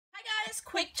guys,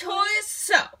 QuakeToys.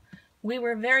 So, we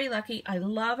were very lucky. I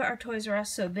love our Toys R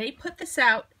Us. So they put this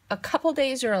out a couple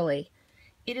days early.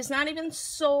 It is not even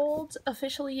sold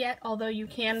officially yet, although you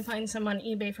can find some on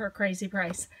eBay for a crazy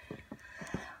price.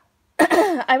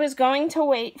 I was going to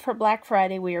wait for Black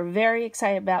Friday. We are very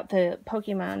excited about the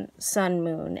Pokemon Sun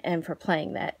Moon and for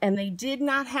playing that. And they did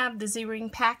not have the Z-Ring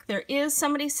pack. There is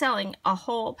somebody selling a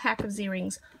whole pack of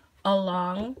Z-Rings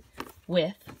along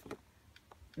with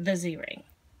the Z-Ring.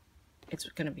 It's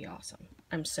going to be awesome.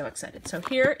 I'm so excited. So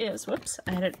here is, whoops,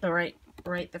 I had it the right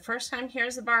the first time.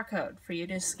 Here's the barcode for you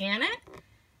to scan it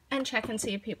and check and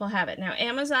see if people have it. Now,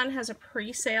 Amazon has a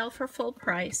pre-sale for full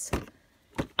price.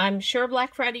 I'm sure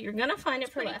Black Friday you're going to find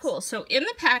it for less. Cool. So in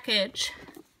the package,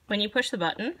 when you push the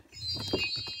button,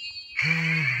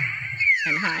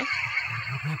 and hi.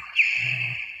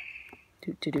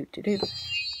 Do.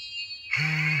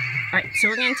 Alright, so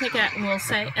we're going to take it out and we'll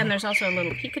say, and there's also a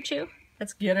little Pikachu.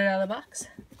 Let's get it out of the box.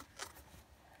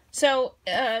 So,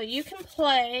 you can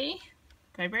play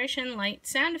vibration, light,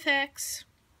 sound effects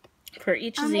for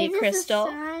each Z crystal.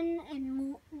 The sun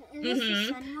and is the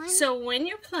sun one? So when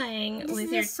you're playing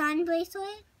with your sun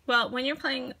bracelet? Well, when you're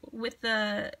playing with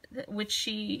the, which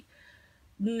she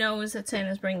knows that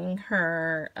Santa's bringing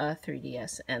her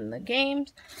 3DS and the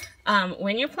games.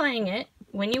 When you're playing it,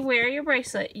 when you wear your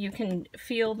bracelet, you can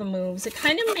feel the moves. It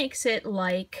kind of makes it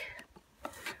like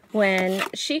when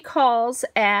she calls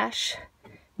Ash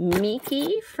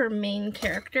Miki for main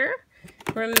character.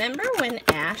 Remember when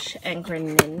Ash and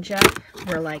Greninja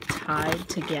were like tied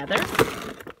together?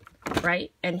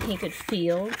 Right? And he could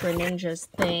feel Greninja's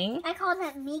thing. I call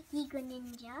that Miki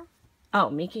Greninja. Oh,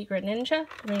 Miki Greninja?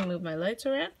 Let me move my lights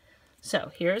around.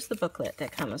 So here's the booklet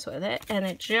that comes with it. And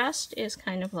it just is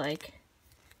kind of like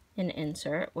an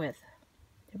insert with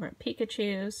different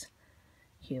Pikachus,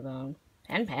 Cubone,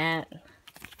 and Pat.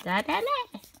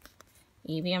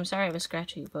 Eevee, I'm sorry I have a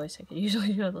scratchy voice. I could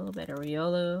usually do a little bit of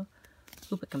Riolu,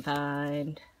 Hoopa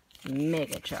Combined,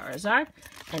 Mega Charizard,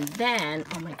 and then,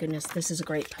 oh my goodness, this is a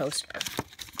great poster.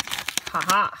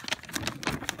 Haha.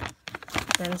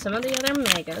 Then some of the other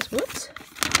Megas. Whoops.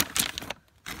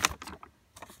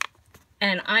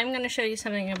 And I'm going to show you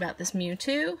something about this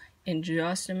Mewtwo in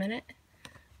just a minute.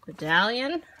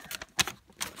 Gradalian.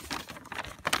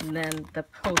 And then the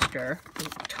poster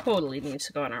totally needs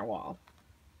to go on our wall.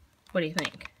 What do you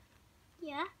think?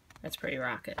 Yeah. That's pretty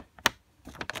rocket.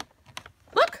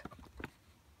 Look!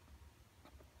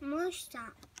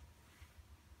 Mushta.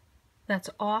 That's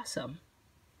awesome.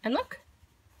 And look!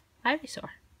 Ivysaur.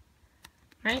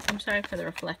 Right? I'm sorry for the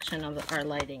reflection of our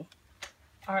lighting.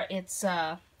 It's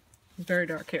very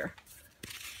dark here.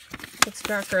 It's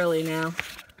dark early now.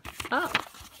 Oh,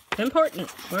 important.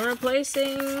 We're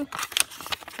replacing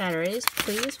batteries.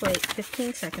 Please wait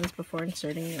 15 seconds before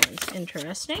inserting yours.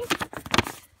 Interesting.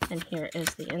 And here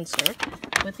is the insert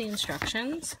with the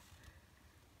instructions.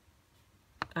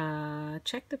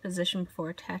 Check the position before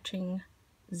attaching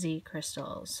Z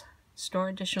crystals. Store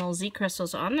additional Z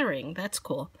crystals on the ring. That's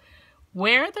cool.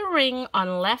 Wear the ring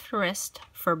on left wrist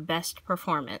for best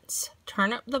performance.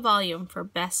 Turn up the volume for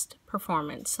best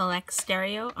performance. Select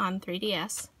stereo on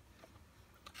 3DS.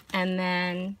 And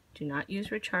then do not use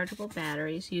rechargeable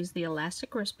batteries. Use the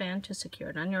elastic wristband to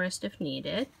secure it on your wrist if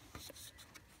needed.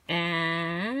 And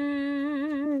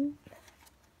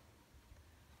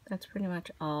that's pretty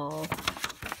much all.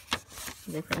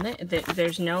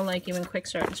 There's no like even quick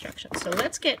start instructions. So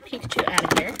let's get Pikachu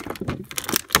out of here.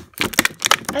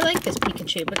 I like this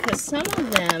Pikachu because some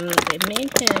of them, they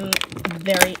made him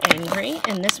very angry,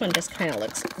 and this one just kind of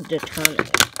looks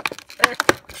determined.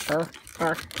 Ooh,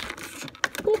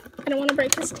 I don't want to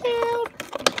break his tail.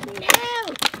 No!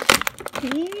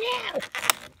 No!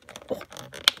 Oh,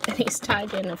 and he's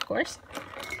tied in, of course,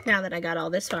 now that I got all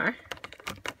this far.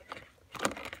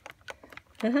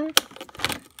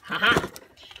 Haha!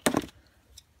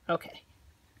 Okay.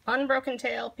 Unbroken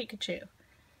tail Pikachu.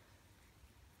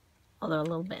 Although a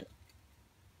little bent.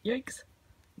 Yikes.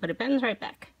 But it bends right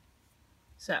back.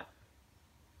 So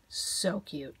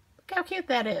cute. Look how cute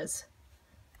that is.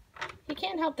 You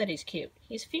can't help that he's cute.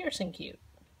 He's fierce and cute.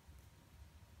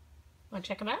 Want to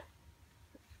check him out?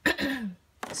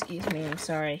 Excuse me, I'm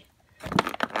sorry.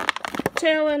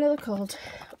 Tail end of the cold.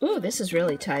 Ooh, this is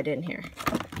really tied in here.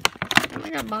 I'm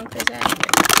gonna bonk this out of here.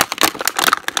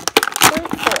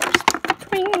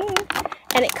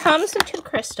 And it comes with 2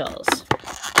 crystals.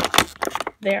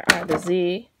 There are the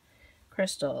Z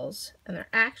crystals, and they're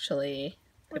actually,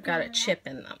 they've got a chip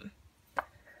in them.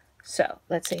 So,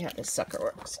 let's see how this sucker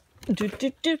works.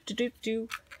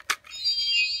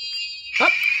 Oh!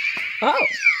 Oh!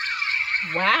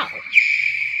 Wow!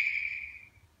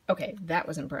 Okay, that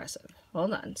was impressive.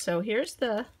 Hold on. So here's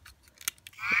the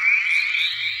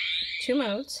 2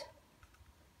 modes.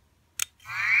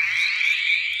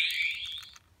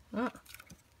 Oh,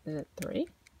 is it 3?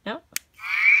 No.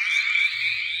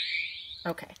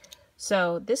 Okay,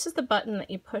 so this is the button that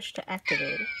you push to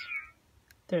activate it.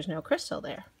 There's no crystal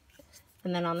there.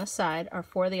 And then on the side are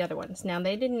 4 of the other ones. Now,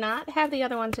 they did not have the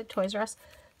other ones at Toys R Us,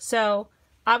 so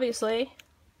obviously,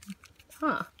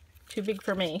 too big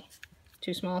for me,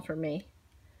 too small for me.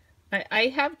 I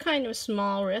have kind of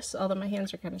small wrists, although my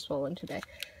hands are kind of swollen today.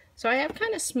 So I have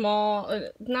kind of small,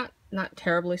 not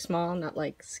terribly small, not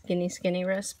like skinny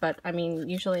wrists, but I mean,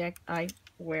 usually I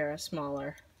wear a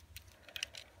smaller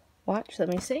watch. Let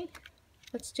me see.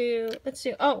 Let's do,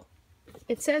 oh,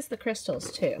 it says the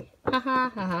crystals too.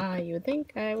 Ha, you would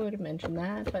think I would have mentioned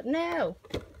that, but no.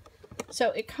 So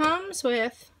it comes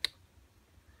with,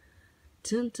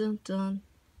 dun dun dun.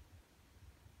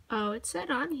 Oh, it said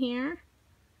on here.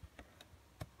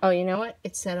 Oh, you know what?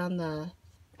 It said on the,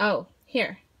 oh,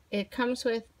 here. It comes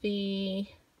with the,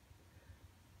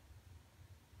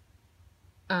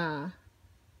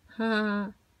 Herbium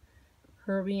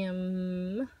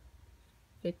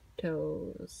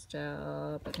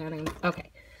Botanium.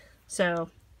 Okay, so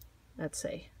let's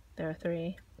see. There are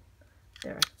three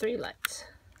lights.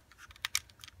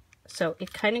 So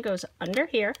it kind of goes under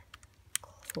here,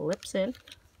 clips in,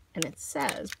 and it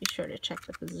says, be sure to check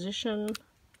the position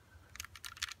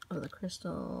of the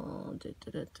crystal.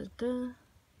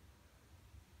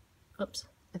 Oops,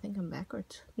 I think I'm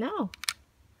backwards. No,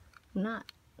 I'm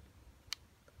not.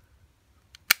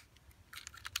 I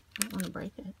don't want to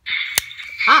break it.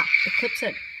 Ah, it clips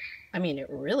in. I mean, it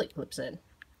really clips in.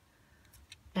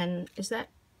 And is that,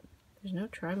 there's no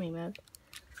try me mode.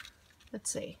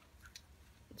 Let's see.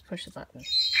 Let's push the button.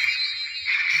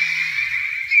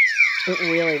 It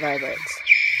really vibrates.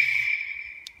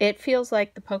 It feels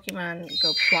like the Pokemon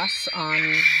Go Plus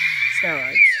on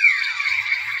steroids.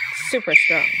 Super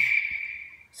strong.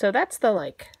 So that's the,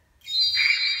 like,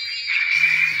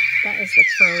 that is the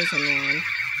frozen one.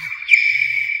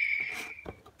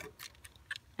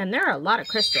 And there are a lot of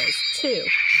crystals. 2,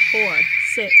 4,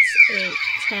 6, 8,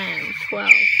 10,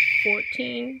 12,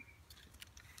 14,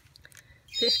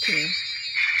 15.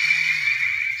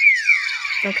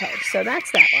 Okay, so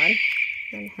that's that one.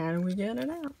 And how do we get it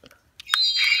out?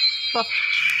 Oh,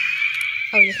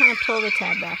 you kind of pull the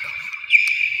tab back.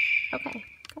 Okay,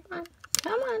 come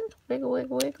on. Wiggle,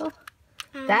 wiggle, wiggle.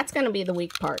 That's going to be the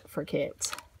weak part for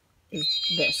kids, is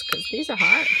this, because these are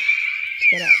hard to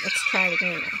get out. Let's try it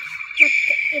again now.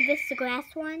 Is this the grass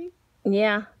one?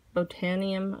 Yeah,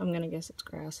 Botanium. I'm going to guess it's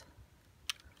grass.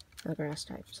 The grass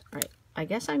types. All right, I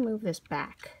guess I move this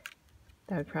back.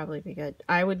 That would probably be good.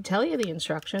 I would tell you the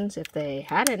instructions if they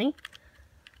had any.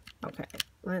 Okay,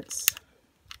 let's,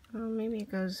 oh, maybe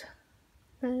it goes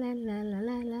la la la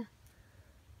la la.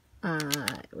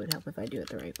 It would help if I do it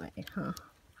the right way, huh?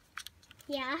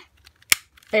 Yeah.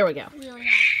 There we go. Really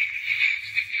help.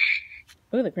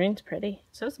 Ooh, the green's pretty.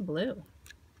 So's the blue.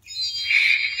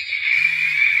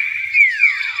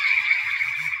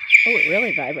 Oh, it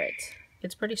really vibrates.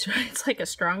 It's pretty strong. It's like a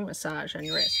strong massage on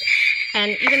your wrist.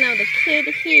 And even though the kid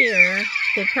here,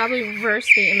 they probably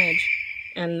reversed the image,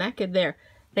 and that kid there,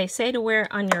 they say to wear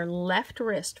it on your left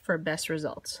wrist for best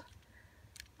results.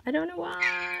 I don't know why.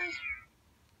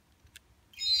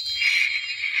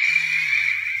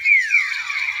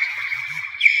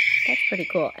 That's pretty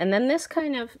cool. And then this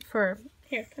kind of for,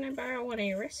 here, can I borrow one of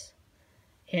your wrists?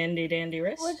 Handy dandy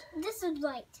wrist. Well, this is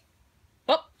right.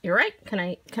 Oh, you're right. Can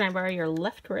I borrow your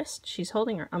left wrist? She's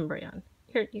holding her Umbreon.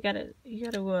 Here, you gotta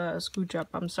scooch up.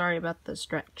 I'm sorry about the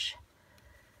stretch.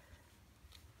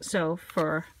 So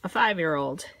for a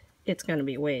 5-year-old, it's gonna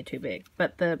be way too big,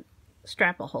 but the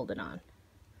strap will hold it on.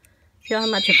 Feel how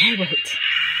much it vibrates.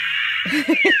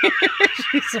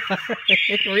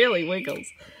 It really wiggles.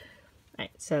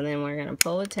 Alright, so then we're gonna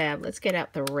pull the tab. Let's get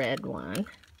out the red one.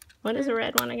 What is the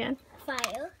red one again?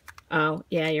 Fire. Oh,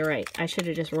 yeah, you're right. I should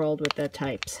have just rolled with the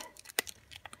types.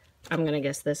 I'm gonna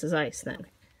guess this is ice then.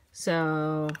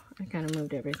 So, I kind of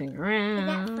moved everything around.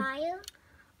 Is that fire?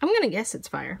 I'm gonna guess it's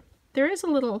fire. There is a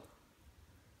little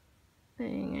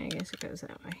thing. I guess it goes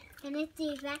that way. And it's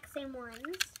the exact same ones.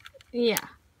 Yeah.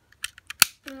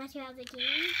 Unless you have the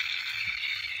game.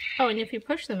 Oh, and if you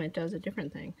push them, it does a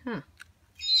different thing. Huh.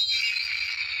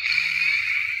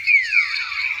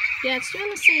 Yeah, it's doing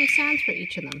the same sounds for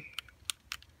each of them.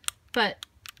 But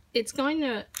it's going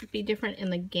to be different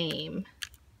in the game.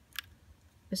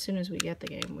 As soon as we get the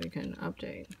game, we can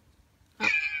update. Oh.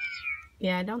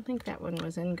 Yeah, I don't think that one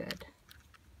was in good.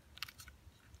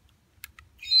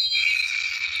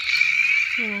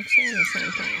 You're not saying the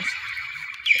same things.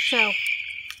 So,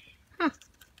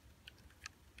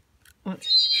 one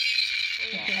second.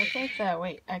 Yeah, I think that,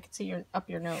 wait, I can see your up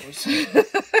your nose.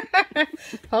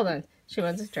 Hold on. She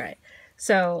wants to try it.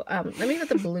 So, let me put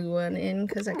the blue one in,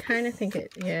 because I kind of think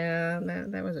it, yeah,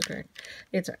 that was a trick.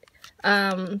 It's all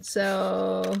right.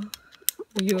 So,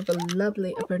 you have a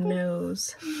lovely upper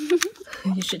nose.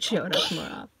 You should show it off more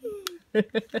often.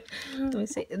 Let me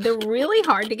see. They're really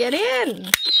hard to get in.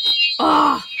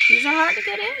 Oh, these are hard to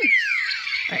get in.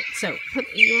 All right, so,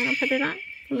 you want to put it on?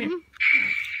 Come here.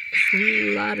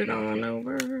 Slide it on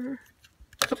over.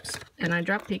 Oops, and I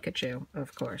dropped Pikachu,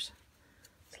 of course.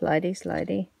 Slidey,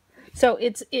 slidey. So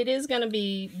it is going to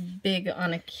be big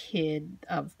on a kid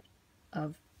of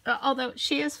although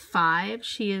she is 5,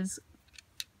 she is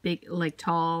big, like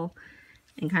tall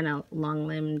and kind of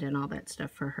long-limbed and all that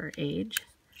stuff for her age.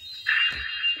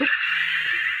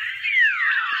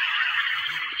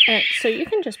 So you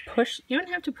can just push, you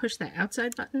don't have to push the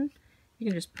outside button, you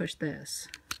can just push this.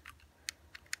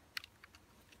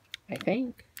 I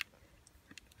think.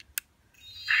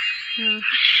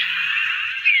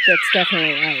 That's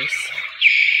definitely ice.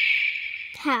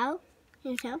 How?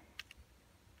 And so?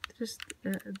 Just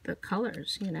the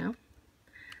colors, you know.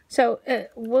 So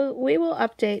we will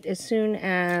update as soon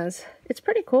as, it's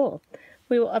pretty cool.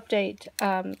 We will update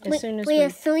as soon as we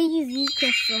have 3 Z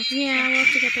crystals. Yeah, we'll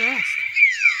have to get the rest.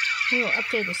 We will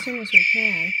update as soon as we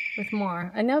can with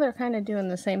more. I know they're kind of doing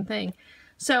the same thing.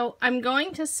 So I'm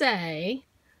going to say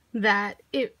that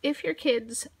if your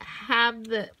kids have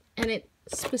and it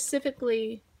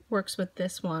specifically works with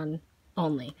this one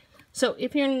only. So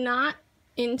if you're not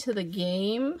into the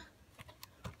game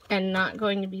and not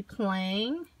going to be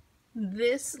playing,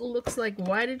 this looks like,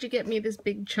 why did you get me this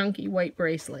big chunky white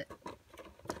bracelet?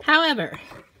 However,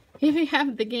 if you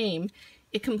have the game,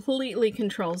 it completely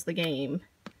controls the game.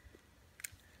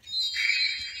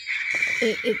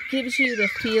 It gives you the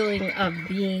feeling of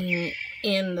being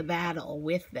in the battle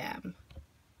with them,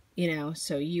 you know,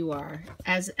 so you are,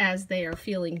 as they are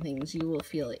feeling things, you will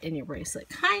feel it in your bracelet,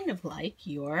 kind of like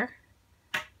your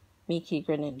Mickey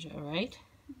Greninja, right?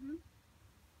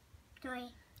 Mm-hmm.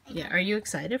 Yeah, are you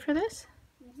excited for this?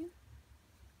 Mm-hmm.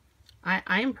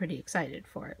 I am pretty excited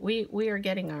for it. We are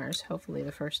getting ours hopefully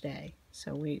the first day,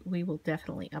 so we will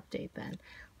definitely update then.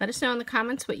 Let us know in the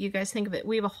comments what you guys think of it.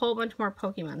 We have a whole bunch more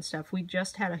Pokemon stuff. We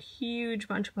just had a huge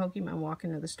bunch of Pokemon walk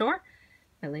into the store.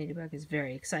 My Ladybug is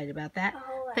very excited about that.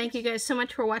 Thank you guys so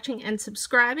much for watching and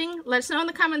subscribing. Let us know in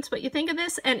the comments what you think of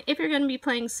this, and if you're going to be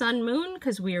playing Sun Moon,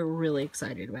 because we are really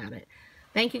excited about it.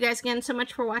 Thank you guys again so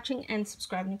much for watching and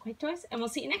subscribing to QuakeToys, and we'll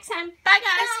see you next time. Bye,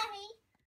 guys! Bye.